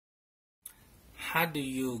How do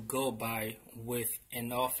you go by with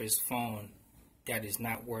an office phone that is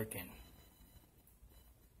not working?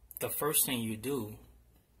 The first thing you do,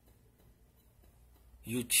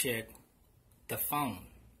 you check the phone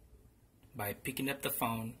by picking up the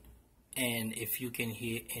phone, and if you can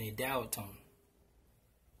hear any dial tone,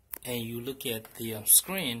 and you look at the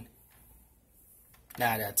screen,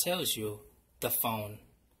 now that tells you the phone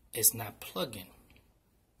is not plugging.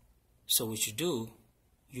 So what you do,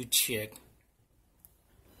 you check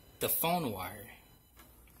the phone wire.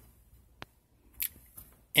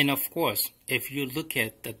 And of course, if you look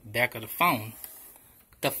at the back of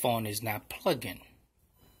the phone is not plugging.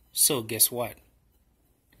 So guess what?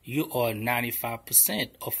 You are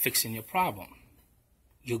 95% of fixing your problem.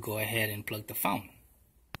 You go ahead and plug the phone.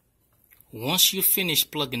 Once you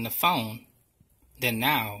finish plugging the phone, then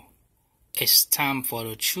now it's time for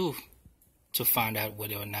the truth to find out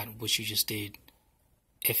whether or not what you just did,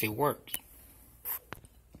 if it worked.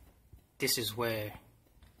 This is where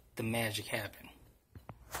the magic happened.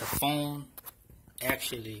 The phone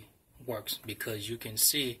actually works because you can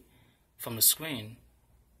see from the screen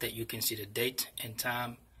that you can see the date and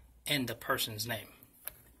time and the person's name.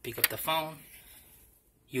 Pick up the phone,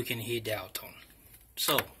 you can hear dial tone.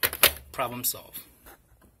 So, problem solved.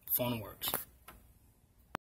 Phone works.